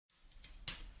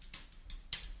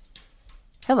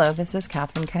Hello, this is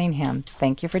Catherine Cunningham.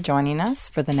 Thank you for joining us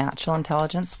for the Natural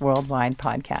Intelligence Worldwide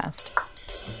podcast.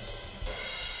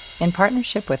 In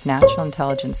partnership with Natural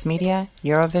Intelligence Media,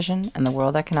 Eurovision, and the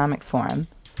World Economic Forum,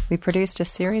 we produced a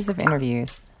series of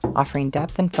interviews offering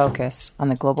depth and focus on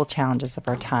the global challenges of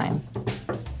our time.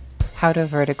 How to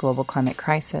avert a global climate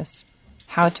crisis,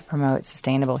 how to promote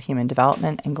sustainable human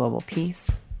development and global peace,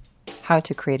 how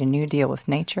to create a new deal with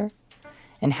nature,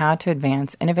 and how to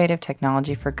advance innovative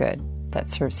technology for good that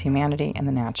serves humanity and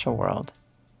the natural world.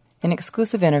 In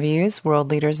exclusive interviews, world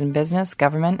leaders in business,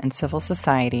 government, and civil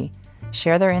society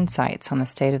share their insights on the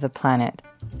state of the planet,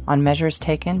 on measures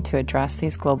taken to address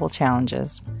these global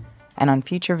challenges, and on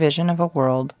future vision of a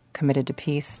world committed to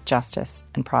peace, justice,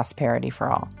 and prosperity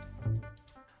for all.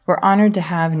 We're honored to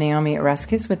have Naomi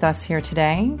Oreskes with us here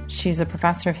today. She's a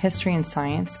professor of history and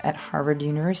science at Harvard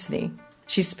University.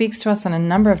 She speaks to us on a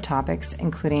number of topics,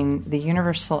 including the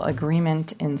universal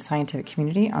agreement in the scientific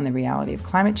community on the reality of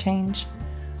climate change,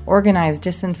 organized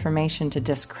disinformation to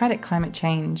discredit climate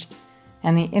change,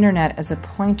 and the internet as a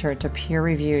pointer to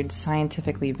peer-reviewed,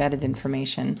 scientifically vetted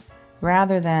information,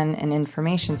 rather than an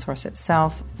information source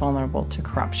itself vulnerable to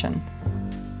corruption.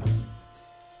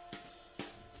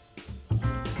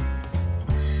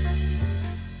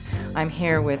 I'm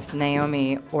here with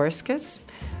Naomi Oreskes,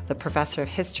 the professor of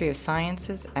history of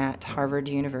sciences at Harvard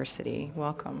University.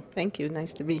 Welcome. Thank you.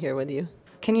 Nice to be here with you.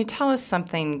 Can you tell us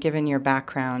something, given your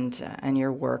background and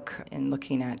your work in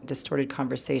looking at distorted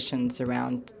conversations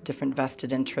around different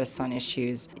vested interests on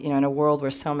issues? In a world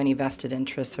where so many vested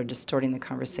interests are distorting the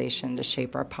conversation to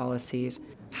shape our policies,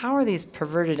 how are these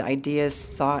perverted ideas,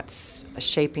 thoughts,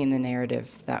 shaping the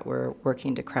narrative that we're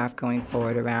working to craft going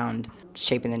forward around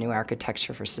shaping the new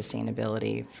architecture for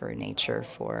sustainability, for nature,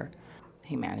 for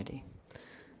humanity?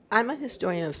 I'm a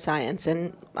historian of science,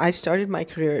 and I started my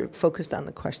career focused on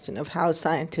the question of how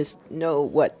scientists know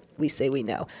what we say we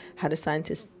know. How do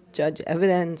scientists judge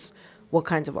evidence? What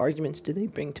kinds of arguments do they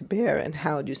bring to bear? And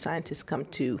how do scientists come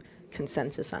to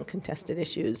consensus on contested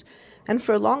issues? And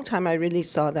for a long time, I really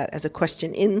saw that as a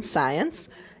question in science.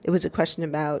 It was a question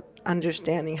about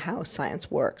understanding how science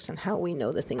works and how we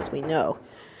know the things we know.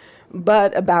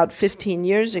 But about 15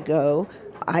 years ago,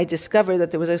 I discovered that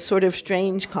there was a sort of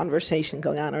strange conversation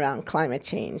going on around climate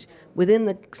change. Within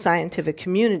the scientific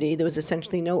community, there was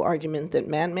essentially no argument that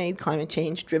man-made climate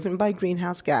change driven by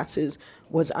greenhouse gases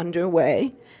was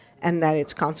underway and that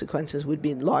its consequences would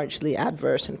be largely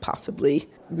adverse and possibly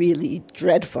really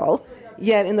dreadful.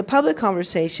 Yet in the public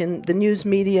conversation, the news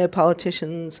media,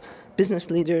 politicians,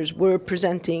 business leaders were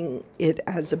presenting it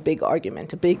as a big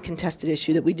argument, a big contested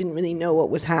issue that we didn't really know what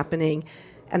was happening.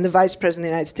 And the Vice President of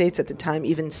the United States at the time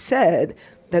even said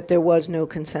that there was no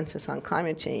consensus on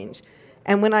climate change.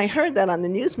 And when I heard that on the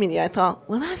news media, I thought,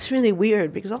 well, that's really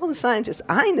weird because all the scientists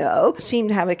I know seem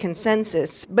to have a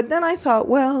consensus. But then I thought,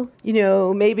 well,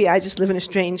 maybe I just live in a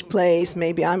strange place.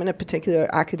 Maybe I'm in a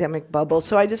particular academic bubble.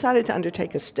 So I decided to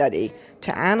undertake a study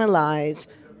to analyze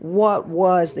what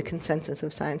was the consensus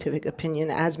of scientific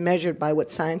opinion as measured by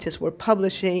what scientists were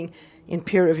publishing in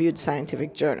peer-reviewed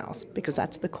scientific journals, because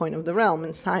that's the coin of the realm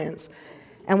in science.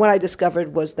 And what I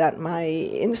discovered was that my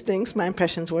instincts, my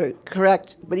impressions were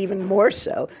correct, but even more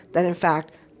so, that in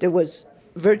fact there was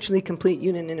virtually complete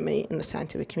unanimity in the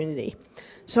scientific community.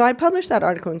 So I published that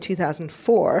article in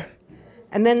 2004,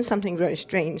 and then something very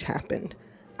strange happened.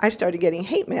 I started getting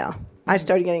hate mail. I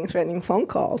started getting threatening phone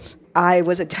calls. I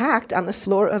was attacked on the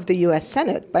floor of the U.S.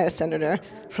 Senate by a senator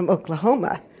from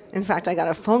Oklahoma. In fact, I got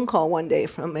a phone call one day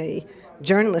from a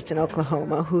journalist in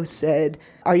Oklahoma who said,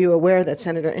 "Are you aware that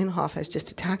Senator Inhofe has just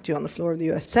attacked you on the floor of the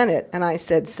U.S. Senate?" And I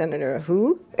said, "Senator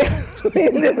who?" I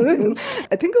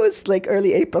think it was like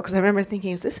early April, because I remember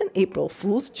thinking, is this an April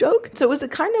Fool's joke? So it was a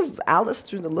kind of Alice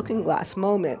through the looking glass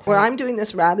moment where I'm doing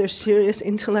this rather serious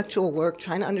intellectual work,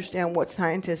 trying to understand what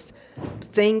scientists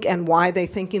think and why they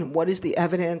think, and what is the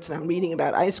evidence. And I'm reading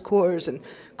about ice cores and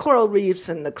coral reefs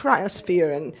and the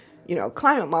cryosphere and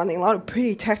climate modeling, a lot of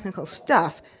pretty technical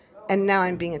stuff. And now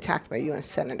I'm being attacked by a U.S.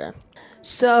 senator.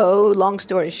 So, long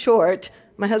story short,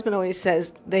 my husband always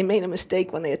says they made a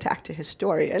mistake when they attacked a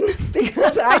historian,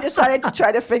 because I decided to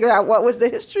try to figure out what was the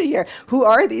history here. Who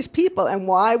are these people, and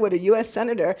why would a U.S.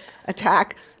 senator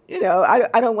attack?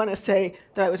 I don't want to say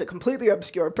that I was a completely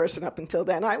obscure person up until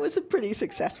then. I was a pretty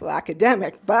successful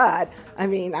academic, but,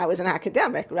 I was an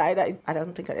academic, right? I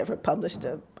don't think I'd ever published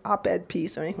a op-ed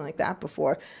piece or anything like that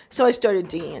before. So I started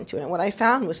digging into it, and what I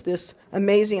found was this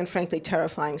amazing and frankly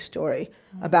terrifying story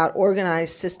about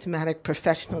organized, systematic,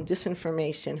 professional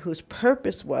disinformation whose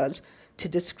purpose was to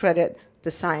discredit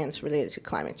the science related to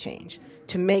climate change,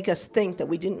 to make us think that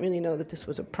we didn't really know that this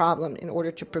was a problem in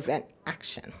order to prevent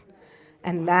action.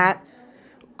 And that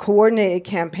coordinated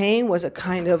campaign was a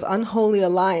kind of unholy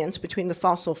alliance between the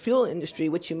fossil fuel industry,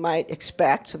 which you might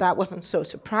expect, so that wasn't so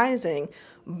surprising.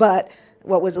 But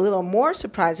what was a little more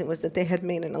surprising was that they had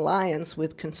made an alliance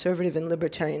with conservative and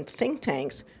libertarian think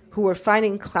tanks who were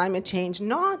fighting climate change,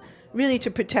 not really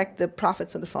to protect the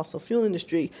profits of the fossil fuel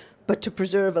industry, but to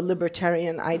preserve a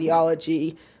libertarian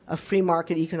ideology of free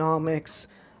market economics,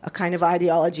 a kind of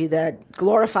ideology that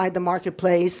glorified the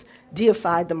marketplace,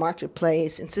 deified the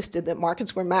marketplace, insisted that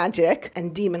markets were magic,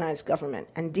 and demonized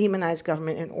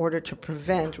government in order to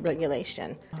prevent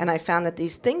regulation. And I found that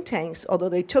these think tanks, although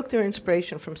they took their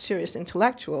inspiration from serious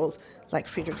intellectuals like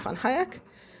Friedrich von Hayek,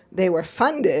 they were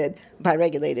funded by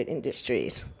regulated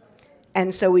industries.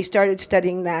 And so we started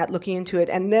studying that, looking into it,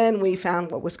 and then we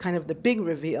found what was kind of the big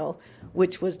reveal,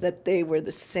 which was that they were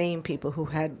the same people who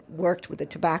had worked with the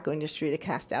tobacco industry to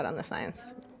cast doubt on the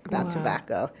science about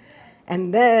tobacco.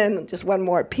 And then, just one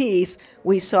more piece,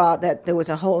 we saw that there was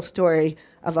a whole story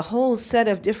of a whole set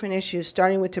of different issues,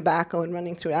 starting with tobacco and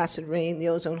running through acid rain, the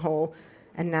ozone hole,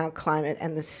 and now climate,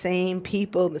 and the same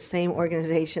people, the same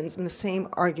organizations, and the same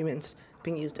arguments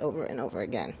being used over and over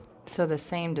again. So the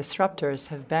same disruptors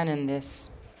have been in this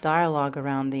dialogue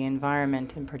around the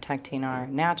environment and protecting our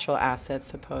natural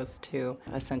assets opposed to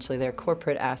essentially their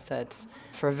corporate assets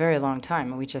for a very long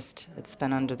time. It's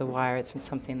been under the wire. It's been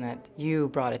something that you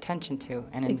brought attention to.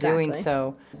 And in doing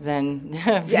so, then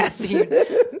yes.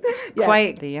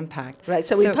 quite the impact. Right.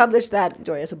 So we published that,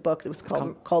 Joy, as a book. It was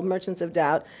called Merchants of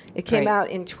Doubt. It came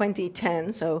out in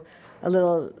 2010, so a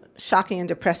little shocking and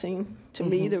depressing to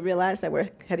me to realize that we're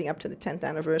heading up to the 10th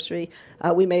anniversary.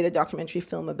 We made a documentary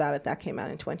film about it that came out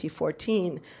in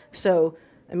 2014. So,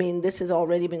 I mean, this has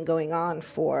already been going on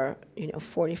for,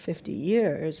 40, 50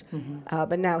 years.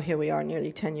 But now here we are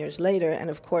nearly 10 years later.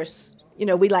 And of course,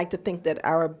 we like to think that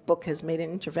our book has made an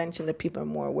intervention, that people are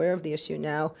more aware of the issue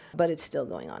now, but it's still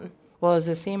going on. Well, as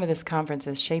the theme of this conference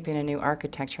is shaping a new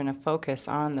architecture and a focus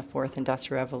on the fourth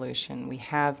industrial revolution, we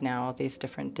have now all these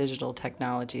different digital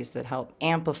technologies that help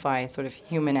amplify sort of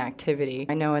human activity.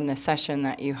 I know in the session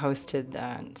that you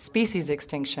hosted, species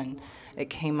extinction,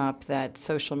 it came up that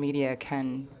social media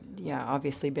can,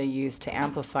 obviously be used to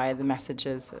amplify the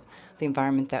messages of the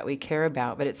environment that we care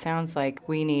about. But it sounds like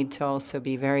we need to also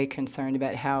be very concerned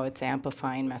about how it's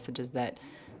amplifying messages that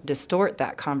distort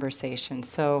that conversation.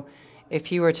 So if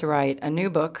you were to write a new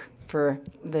book for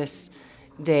this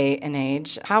day and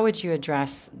age, how would you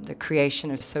address the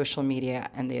creation of social media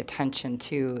and the attention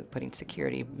to putting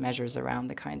security measures around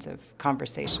the kinds of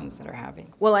conversations that are having?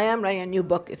 Well, I am writing a new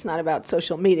book. It's not about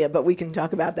social media, but we can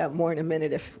talk about that more in a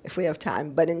minute if we have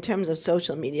time. But in terms of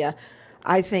social media,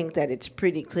 I think that it's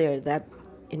pretty clear that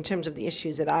in terms of the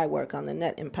issues that I work on, the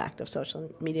net impact of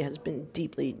social media has been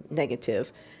deeply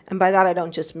negative. And by that I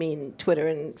don't just mean Twitter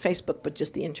and Facebook, but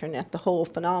just the internet, the whole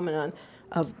phenomenon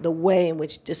of the way in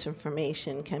which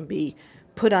disinformation can be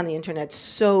put on the internet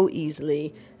so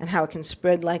easily, and how it can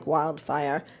spread like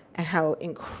wildfire, and how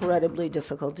incredibly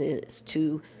difficult it is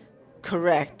to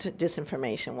correct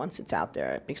disinformation once it's out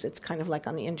there, because it's kind of like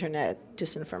on the internet,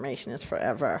 disinformation is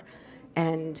forever.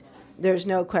 And there's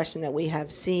no question that we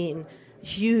have seen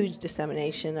huge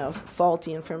dissemination of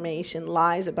faulty information,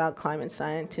 lies about climate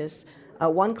scientists.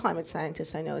 One climate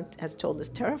scientist I know has told this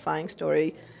terrifying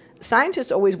story.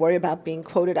 Scientists always worry about being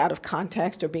quoted out of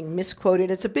context or being misquoted.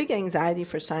 It's a big anxiety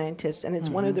for scientists, and it's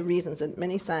one of the reasons that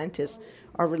many scientists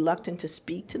are reluctant to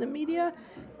speak to the media.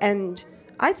 And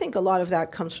I think a lot of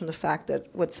that comes from the fact that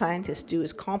what scientists do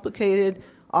is complicated.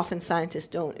 Often scientists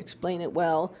don't explain it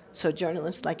well, so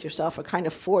journalists like yourself are kind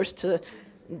of forced to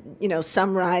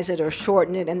summarize it or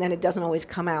shorten it, and then it doesn't always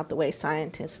come out the way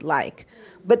scientists like.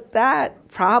 But that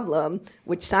problem,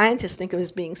 which scientists think of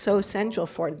as being so central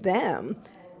for them,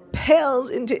 pales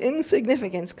into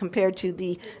insignificance compared to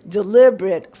the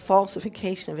deliberate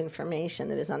falsification of information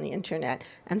that is on the internet.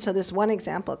 And so this one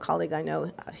example, a colleague I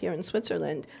know here in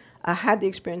Switzerland, had the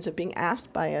experience of being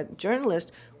asked by a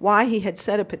journalist why he had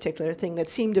said a particular thing that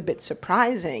seemed a bit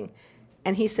surprising.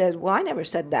 And he said, well, I never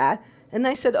said that. And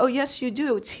I said, oh, yes, you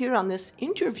do. It's here on this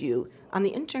interview on the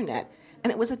internet. And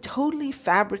it was a totally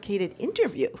fabricated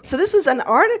interview. So this was an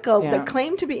article that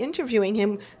claimed to be interviewing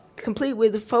him, complete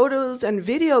with photos and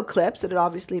video clips that had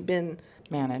obviously been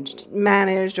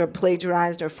managed or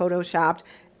plagiarized or photoshopped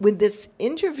with this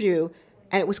interview,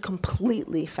 and it was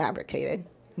completely fabricated.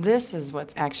 This is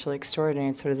what's actually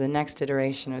extraordinary. It's sort of the next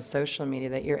iteration of social media,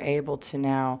 that you're able to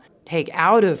now take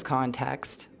out of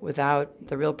context without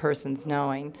the real person's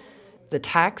knowing the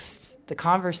text, the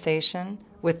conversation,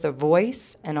 with the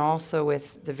voice, and also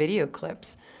with the video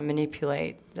clips,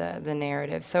 manipulate the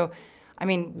narrative. So, I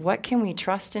mean, what can we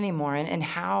trust anymore? And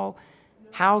how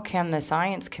how can the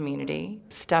science community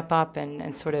step up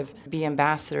and sort of be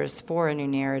ambassadors for a new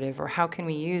narrative, or how can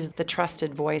we use the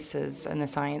trusted voices in the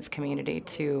science community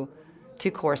to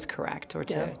course correct or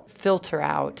to filter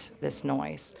out this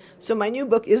noise? So my new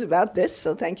book is about this,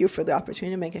 so thank you for the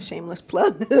opportunity to make a shameless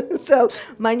plug. So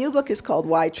my new book is called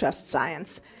Why Trust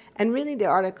Science? And really the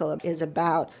article is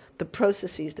about the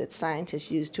processes that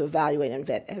scientists use to evaluate and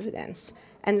vet evidence.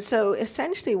 And so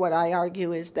essentially what I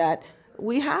argue is that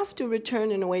we have to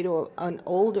return in a way to an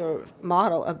older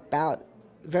model about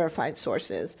verified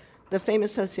sources. The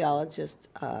famous sociologist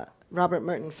Robert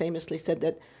Merton famously said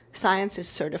that science is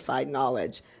certified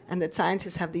knowledge, and that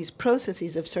scientists have these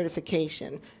processes of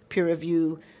certification, peer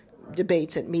review,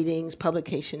 debates at meetings,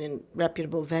 publication in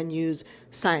reputable venues,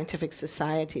 scientific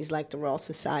societies like the Royal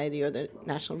Society or the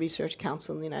National Research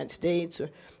Council in the United States, or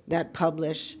that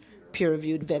publish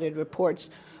peer-reviewed, vetted reports.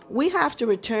 We have to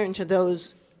return to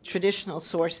those traditional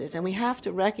sources, and we have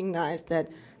to recognize that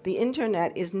the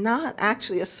internet is not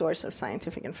actually a source of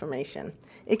scientific information.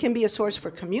 It can be a source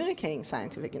for communicating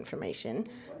scientific information.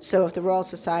 So if the Royal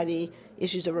Society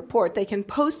issues a report, they can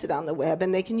post it on the web,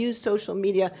 and they can use social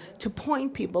media to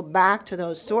point people back to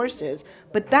those sources.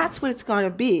 But that's what it's got to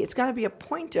be. It's got to be a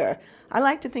pointer. I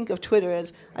like to think of Twitter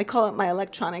as, I call it my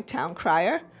electronic town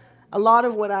crier. A lot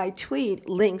of what I tweet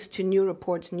links to new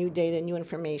reports, new data, new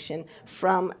information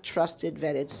from trusted,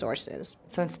 vetted sources.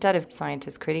 So instead of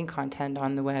scientists creating content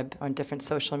on the web, on different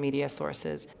social media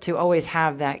sources, to always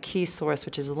have that key source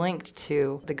which is linked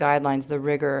to the guidelines, the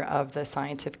rigor of the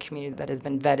scientific community that has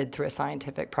been vetted through a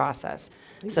scientific process,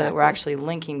 exactly. So that we're actually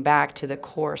linking back to the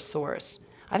core source.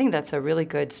 I think that's a really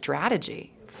good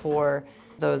strategy for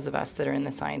those of us that are in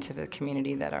the scientific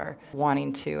community that are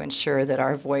wanting to ensure that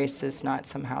our voice is not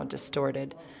somehow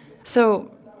distorted.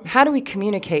 So how do we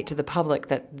communicate to the public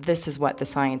that this is what the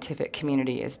scientific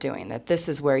community is doing, that this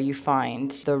is where you find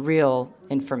the real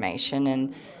information,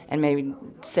 and maybe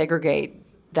segregate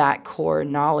that core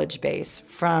knowledge base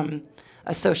from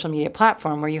a social media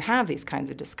platform where you have these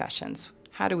kinds of discussions?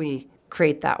 How do we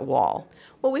create that wall?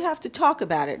 Well, we have to talk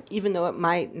about it, even though it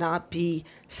might not be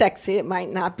sexy, it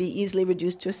might not be easily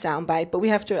reduced to a soundbite, but we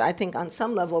have to, I think, on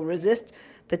some level resist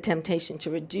the temptation to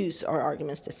reduce our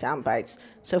arguments to sound bites.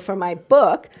 So for my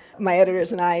book, my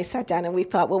editors and I sat down and we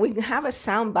thought, well, we can have a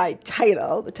soundbite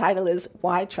title. The title is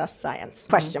Why Trust Science? ?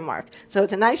 So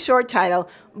it's a nice short title,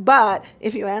 but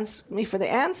if you ask me for the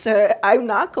answer, I'm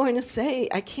not going to say,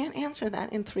 I can't answer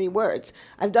that in 3 words.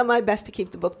 I've done my best to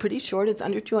keep the book pretty short. It's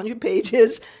under 200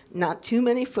 pages, not too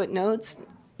many footnotes.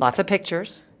 Lots of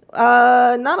pictures.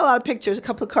 Not a lot of pictures, a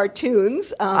couple of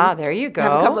cartoons. There you go.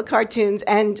 Have a couple of cartoons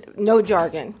and no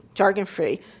jargon,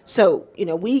 jargon-free. So,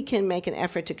 we can make an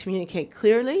effort to communicate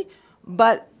clearly,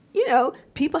 but,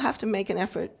 people have to make an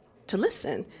effort to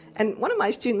listen. And one of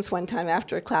my students one time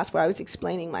after a class where I was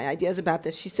explaining my ideas about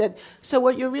this, she said, so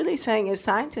what you're really saying is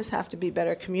scientists have to be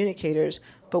better communicators,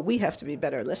 but we have to be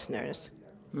better listeners.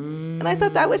 And I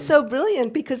thought that was so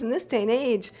brilliant, because in this day and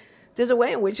age, there's a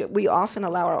way in which we often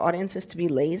allow our audiences to be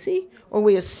lazy, or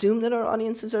we assume that our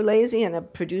audiences are lazy, and a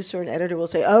producer and editor will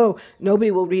say, oh, nobody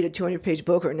will read a 200-page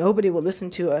book, or nobody will listen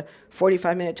to a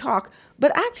 45-minute talk.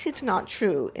 But actually, it's not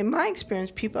true. In my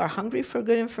experience, people are hungry for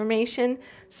good information,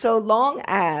 so long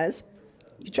as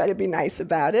you try to be nice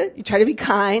about it, you try to be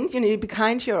kind, you be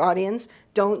kind to your audience,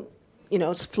 don't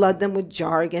flood them with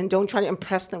jargon. Don't try to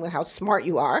impress them with how smart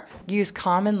you are. Use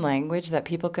common language that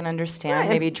people can understand. Right.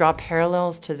 Maybe draw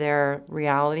parallels to their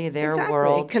reality, their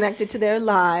world. Connected to their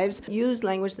lives. Use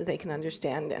language that they can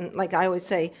understand. And like I always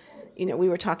say, we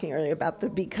were talking earlier about the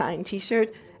Be Kind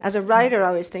t-shirt. As a writer, I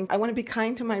always think, I want to be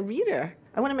kind to my reader.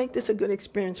 I want to make this a good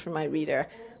experience for my reader.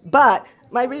 But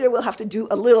my reader will have to do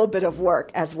a little bit of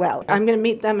work as well. I'm going to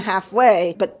meet them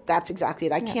halfway, but that's exactly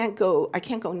it. I can't go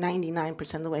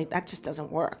 99% of the way. That just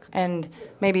doesn't work. And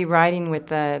maybe writing with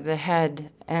the head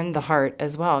and the heart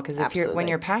as well, because when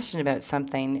you're passionate about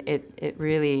something, it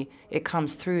really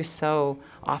comes through so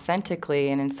authentically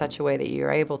and in such a way that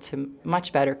you're able to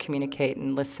much better communicate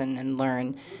and listen and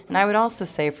learn. And I would also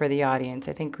say for the audience,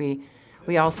 I think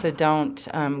we also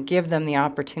don't give them the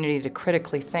opportunity to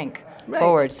critically think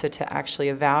forward, so to actually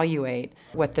evaluate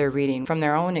what they're reading from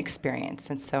their own experience.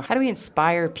 And so how do we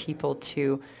inspire people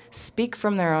to speak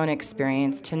from their own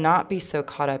experience, to not be so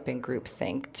caught up in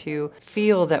groupthink, to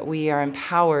feel that we are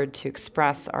empowered to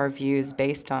express our views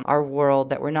based on our world,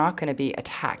 that we're not going to be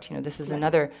attacked. This is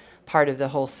another part of the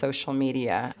whole social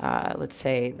media, let's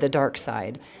say the dark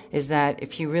side, is that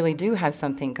if you really do have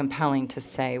something compelling to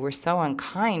say, we're so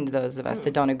unkind, those of us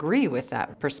that don't agree with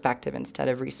that perspective, instead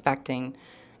of respecting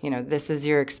this is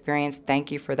your experience.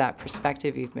 Thank you for that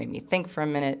perspective. You've made me think for a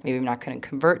minute. Maybe I'm not going to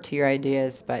convert to your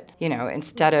ideas, but,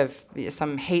 instead of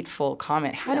some hateful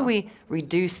comment, how do we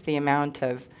reduce the amount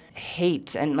of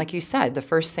hate? And like you said, the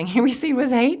first thing you received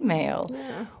was hate mail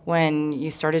when you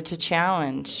started to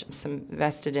challenge some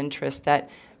vested interest that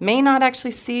may not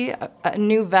actually see a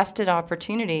new vested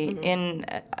opportunity in,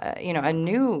 a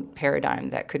new paradigm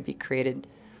that could be created.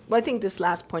 Well, I think this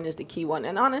last point is the key one.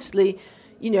 And honestly,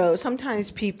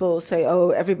 sometimes people say, oh,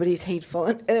 everybody's hateful.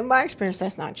 And in my experience,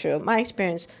 that's not true. In my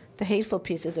experience, the hateful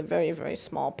piece is a very, very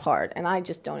small part. And I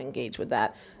just don't engage with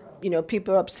that.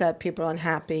 People are upset, people are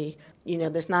unhappy.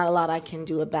 There's not a lot I can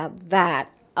do about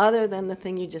that, other than the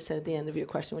thing you just said at the end of your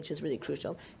question, which is really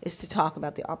crucial, is to talk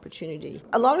about the opportunity.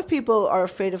 A lot of people are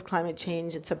afraid of climate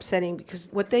change. It's upsetting because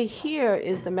what they hear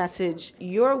is the message,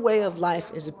 your way of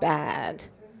life is bad,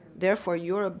 therefore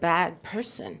you're a bad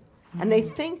person. And they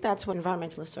think that's what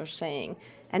environmentalists are saying.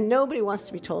 And nobody wants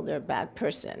to be told they're a bad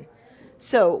person.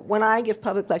 So when I give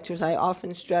public lectures, I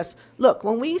often stress, look,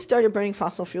 when we started burning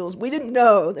fossil fuels, we didn't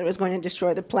know that it was going to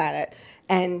destroy the planet.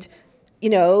 And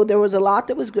there was a lot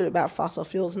that was good about fossil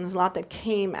fuels, and there's a lot that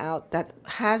came out that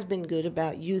has been good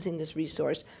about using this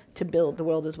resource to build the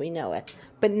world as we know it.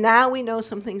 But now we know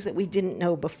some things that we didn't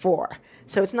know before.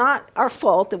 So it's not our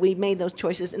fault that we made those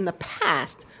choices in the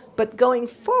past, but going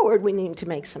forward, we need to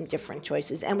make some different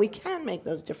choices, and we can make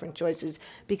those different choices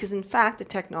because, in fact, the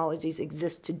technologies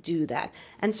exist to do that.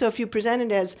 And so if you present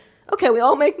it as, okay, we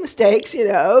all make mistakes, it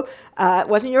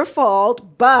wasn't your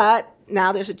fault, but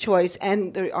now there's a choice,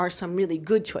 and there are some really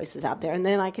good choices out there. And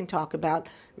then I can talk about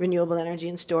renewable energy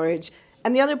and storage.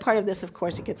 And the other part of this, of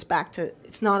course, it gets back to,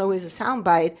 it's not always a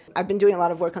soundbite. I've been doing a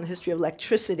lot of work on the history of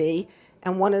electricity,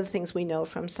 and one of the things we know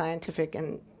from scientific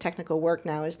and technical work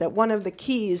now is that one of the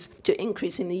keys to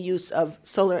increasing the use of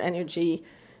solar energy,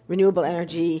 renewable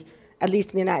energy, at least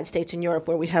in the United States and Europe,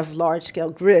 where we have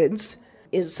large-scale grids,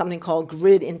 is something called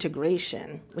grid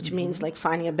integration, which means like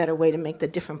finding a better way to make the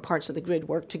different parts of the grid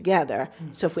work together.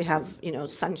 So if we have,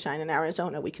 sunshine in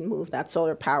Arizona, we can move that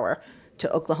solar power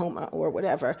to Oklahoma or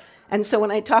whatever. And so when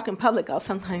I talk in public, I'll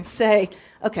sometimes say,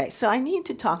 okay, so I need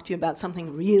to talk to you about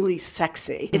something really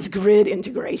sexy. It's grid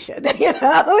integration.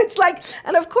 It's like,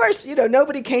 and of course,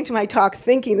 nobody came to my talk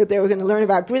thinking that they were going to learn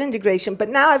about grid integration, but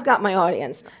now I've got my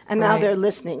audience, and now they're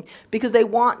listening because they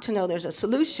want to know there's a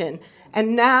solution.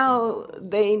 And now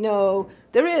they know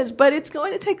there is, but it's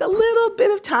going to take a little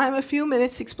bit of time, a few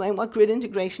minutes to explain what grid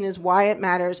integration is, why it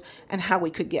matters, and how we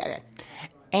could get it.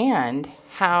 And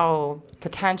how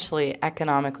potentially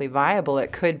economically viable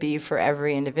it could be for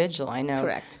every individual. I know,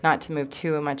 correct, not to move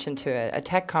too much into a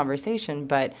tech conversation,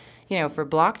 but for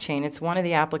blockchain, it's one of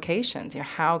the applications.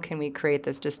 How can we create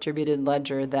this distributed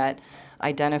ledger that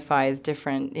identifies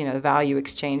different, the value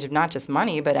exchange of not just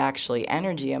money, but actually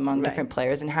energy among different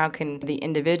players, and how can the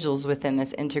individuals within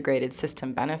this integrated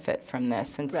system benefit from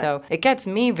this? And so it gets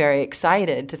me very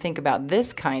excited to think about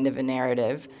this kind of a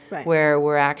narrative where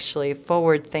we're actually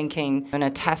forward-thinking in a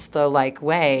Tesla-like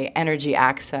way, energy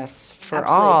access for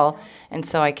all. And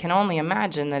so I can only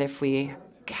imagine that if we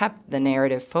kept the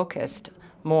narrative focused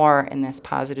more in this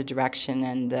positive direction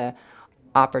and the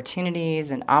opportunities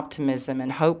and optimism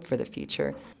and hope for the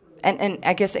future. And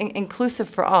I guess inclusive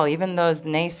for all, even those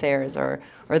naysayers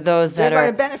or those that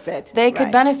are... benefit. They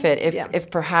could benefit if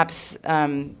perhaps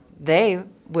they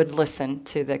would listen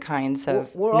to the kinds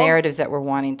of narratives that we're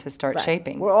wanting to start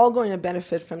shaping. We're all going to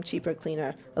benefit from cheaper,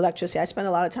 cleaner electricity. I spend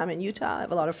a lot of time in Utah. I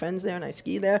have a lot of friends there, and I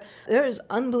ski there. There is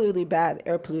unbelievably bad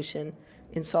air pollution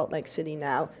in Salt Lake City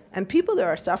now, and people there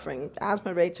are suffering.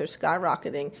 Asthma rates are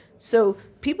skyrocketing. So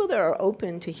people there are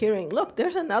open to hearing, look,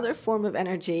 there's another form of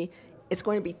energy. It's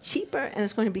going to be cheaper and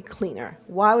it's going to be cleaner.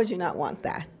 Why would you not want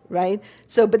that, right?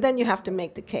 So, but then you have to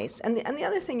make the case. And the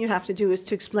other thing you have to do is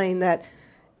to explain that,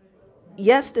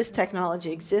 yes, this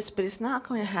technology exists, but it's not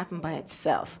going to happen by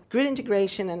itself. Grid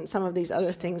integration and some of these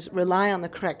other things rely on the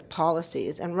correct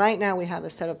policies. And right now we have a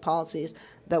set of policies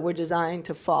that were designed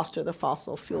to foster the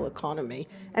fossil fuel economy.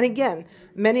 And again,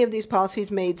 many of these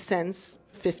policies made sense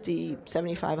 50,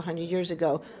 75, 100 years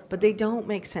ago, but they don't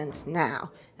make sense now.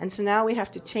 And so now we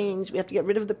have to change. We have to get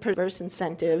rid of the perverse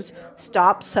incentives,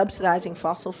 stop subsidizing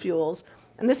fossil fuels.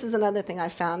 And this is another thing I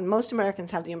found. Most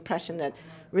Americans have the impression that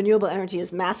renewable energy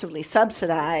is massively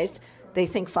subsidized. They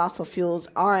think fossil fuels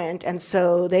aren't, and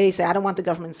so they say, I don't want the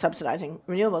government subsidizing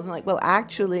renewables. I'm like, well,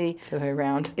 actually... It's the other way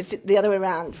around. It's the other way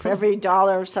around. For every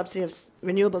 $1 of subsidy of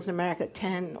renewables in America,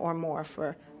 10 or more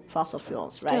for fossil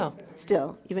fuels, right?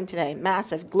 Still, even today,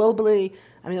 massive. Globally,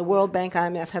 the World Bank,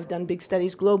 IMF have done big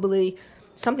studies globally.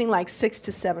 something like $600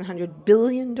 to $700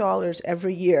 billion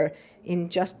every year in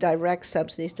just direct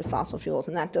subsidies to fossil fuels,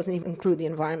 and that doesn't even include the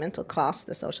environmental cost,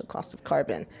 the social cost of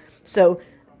carbon. So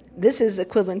this is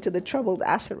equivalent to the Troubled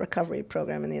Asset Recovery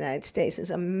Program in the United States.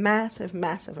 It's a massive,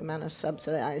 massive amount of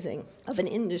subsidizing of an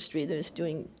industry that is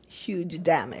doing huge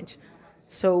damage.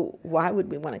 So why would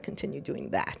we want to continue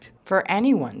doing that? For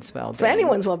anyone's well-being. For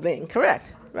anyone's well-being,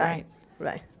 correct. Right.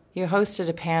 You hosted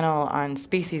a panel on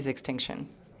species extinction,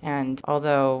 and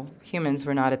although humans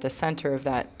were not at the center of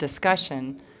that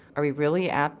discussion, are we really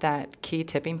at that key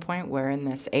tipping point where in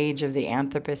this age of the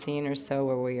Anthropocene or so,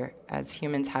 where we are, as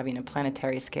humans, having a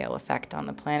planetary scale effect on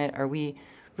the planet, are we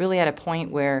really at a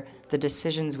point where the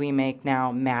decisions we make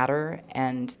now matter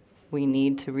and we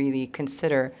need to really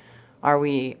consider, are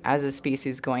we as a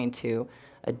species going to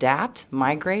adapt,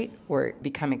 migrate, or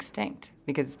become extinct?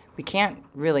 Because we can't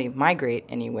really migrate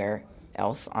anywhere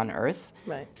else on Earth.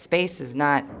 Right. Space is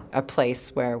not a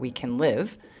place where we can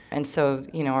live. And so,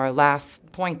 our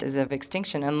last point is of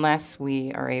extinction unless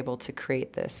we are able to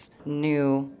create this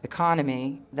new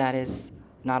economy that is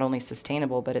not only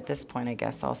sustainable, but at this point, I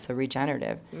guess, also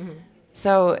regenerative. Mm-hmm.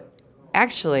 So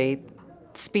actually,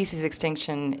 species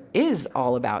extinction is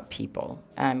all about people.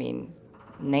 I mean,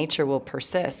 nature will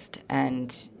persist,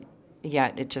 and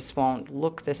yet it just won't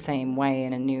look the same way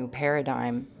in a new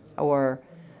paradigm, or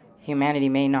humanity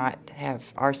may not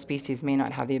have, our species may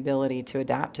not have the ability to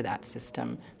adapt to that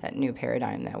system, that new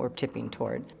paradigm that we're tipping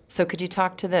toward. So could you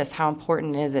talk to this? How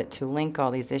important is it to link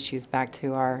all these issues back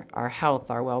to our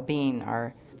health, our well-being,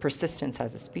 our persistence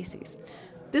as a species?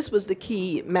 This was the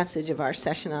key message of our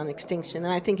session on extinction,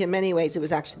 and I think in many ways it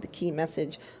was actually the key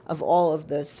message of all of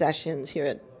the sessions here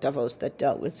at Davos that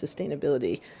dealt with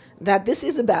sustainability, that this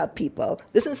is about people.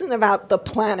 This isn't about the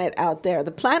planet out there.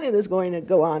 The planet is going to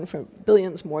go on for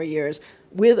billions more years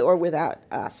with or without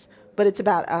us, but it's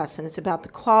about us, and it's about the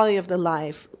quality of the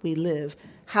life we live,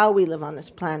 how we live on this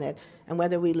planet, and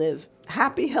whether we live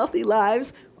happy, healthy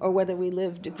lives or whether we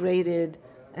live degraded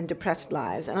and depressed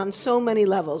lives. And on so many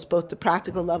levels, both the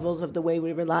practical levels of the way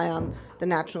we rely on the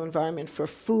natural environment for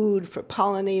food, for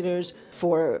pollinators,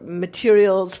 for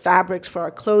materials, fabrics for our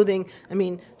clothing. I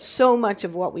mean, so much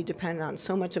of what we depend on,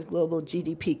 so much of global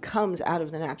GDP comes out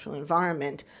of the natural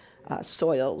environment,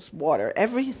 soils, water,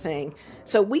 everything.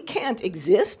 So we can't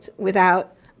exist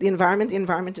without the environment. The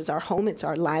environment is our home, it's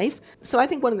our life. So I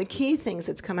think one of the key things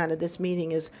that's come out of this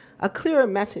meeting is a clearer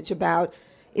message about,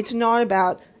 it's not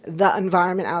about the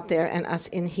environment out there and us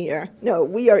in here. No,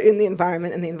 we are in the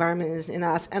environment and the environment is in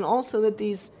us. And also that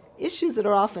these issues that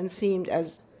are often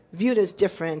viewed as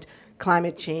different,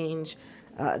 climate change,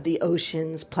 the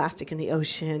oceans, plastic in the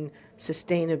ocean,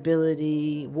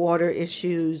 sustainability, water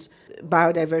issues,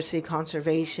 biodiversity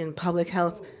conservation, public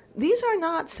health, these are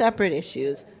not separate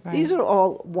issues. Right. These are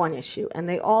all one issue, and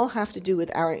they all have to do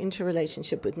with our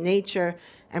interrelationship with nature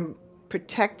and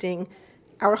protecting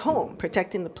our home,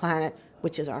 protecting the planet,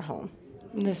 which is our home.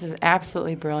 This is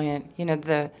absolutely brilliant.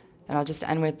 And I'll just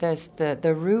end with this,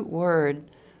 the root word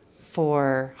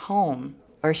for home,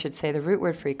 or I should say the root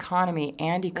word for economy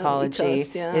and ecology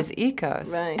is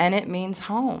ecos, right. And it means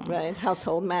home. Right,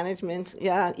 household management,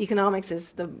 economics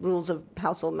is the rules of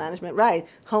household management, right.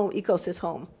 Home, ecos is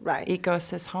home, right.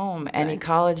 Ecos is home, and right.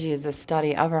 Ecology is the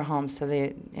study of our home,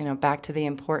 so back to the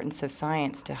importance of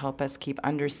science to help us keep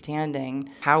understanding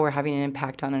how we're having an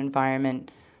impact on an environment,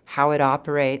 how it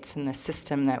operates, and the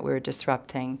system that we're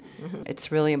disrupting. Mm-hmm.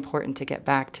 It's really important to get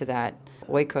back to that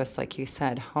oikos, like you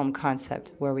said, home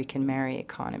concept where we can marry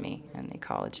economy and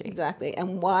ecology. Exactly.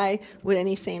 And why would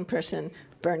any sane person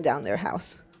burn down their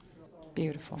house?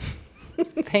 Beautiful.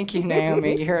 Thank you,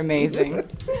 Naomi. You're amazing.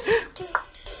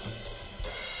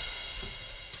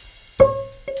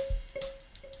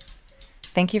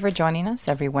 Thank you for joining us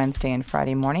every Wednesday and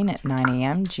Friday morning at 9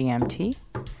 a.m. GMT.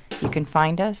 You can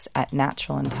find us at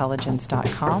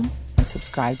naturalintelligence.com and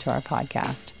subscribe to our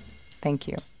podcast. Thank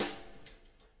you.